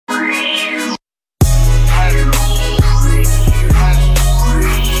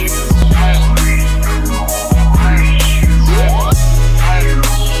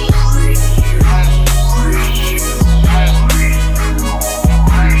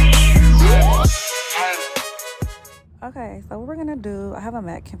Okay, so what we're gonna do, I have a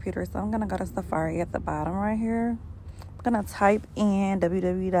Mac computer, so I'm gonna go to Safari at the bottom right here. I'm gonna type in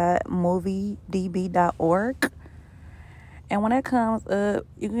www.moviedb.org, and when it comes up,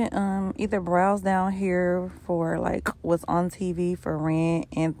 you can either browse down here for like what's on TV for rent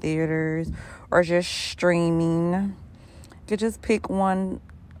in theaters or just streaming. You could just pick one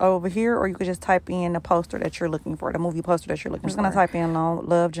over here, or you could just type in the poster that you're looking for, the movie poster that you're looking for. I'm just gonna type in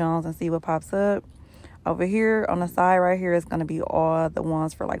Love Jones and see what pops up. Over here on the side right here is going to be all the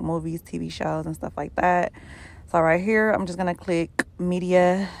ones for like movies, TV shows, and stuff like that. So right here, I'm just going to click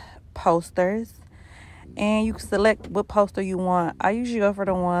media posters, and you can select what poster you want. I usually go for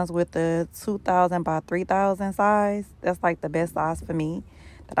the ones with the 2000 by 3000 size. That's like the best size for me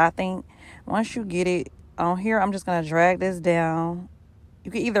that I think. Once you get it on here, I'm just going to drag this down. You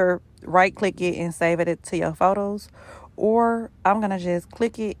can either right click it and save it to your photos, or I'm going to just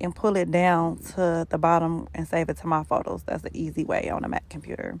click it and pull it down to the bottom and save it to my photos. That's the easy way on a Mac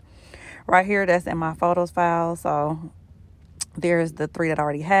computer. Right here, that's in my photos file. So there's the 3 that I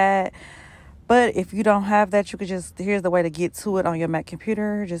already had. But if you don't have that, you could just, here's the way to get to it on your Mac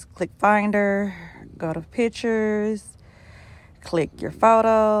computer. Just click Finder, go to Pictures, click your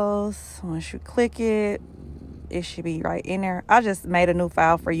photos. Once you click it, it should be right in there. I just made a new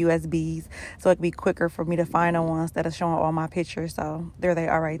file for USBs so it can be quicker for me to find the ones that are showing all my pictures. So there they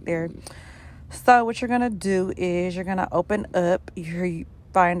are right there. So what you're going to do is you're going to open up your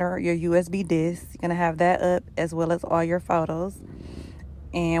Finder, your USB disk. You're going to have that up as well as all your photos.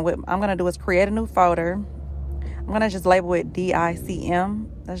 And what I'm going to do is create a new folder. I'm going to just label it DICM.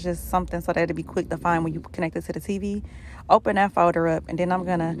 That's just something so that it'll be quick to find when you connect it to the TV. Open that folder up, and then I'm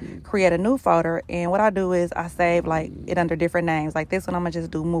going to create a new folder. And what I do is I save like it under different names. Like this one, I'm going to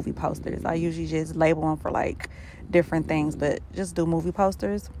just do movie posters. I usually just label them for like different things, but just do movie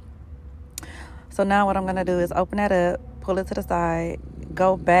posters. So now what I'm going to do is open that up, pull it to the side,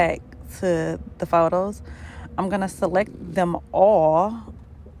 go back to the photos. I'm going to select them all.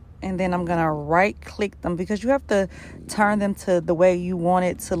 And then I'm going to right click them because you have to turn them to the way you want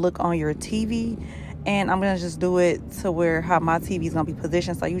it to look on your TV. And I'm going to just do it to where how my TV is going to be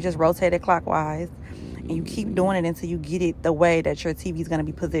positioned. So you just rotate it clockwise and you keep doing it until you get it the way that your TV is going to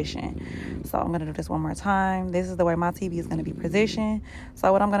be positioned. So I'm going to do this one more time. This is the way my TV is going to be positioned.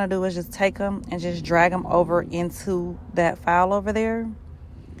 So what I'm going to do is just take them and just drag them over into that file over there.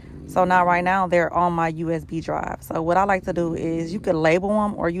 So now right now they're on my USB drive. So what I like to do is you could label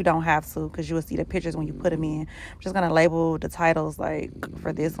them or you don't have to because you will see the pictures when you put them in. I'm just going to label the titles. Like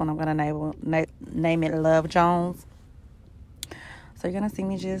for this one, I'm going to name it Love Jones. So you're going to see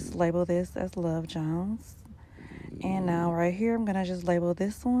me just label this as Love Jones. And now right here, I'm going to just label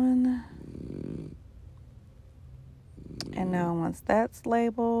this one. And now once that's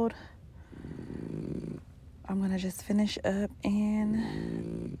labeled, I'm going to just finish up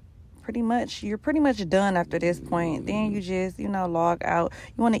and you're pretty much done after this point. Then you just, log out.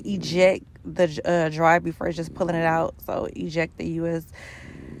 You want to eject the drive before just pulling it out. So eject the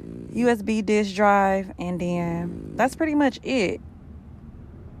USB disk drive, and then that's pretty much it.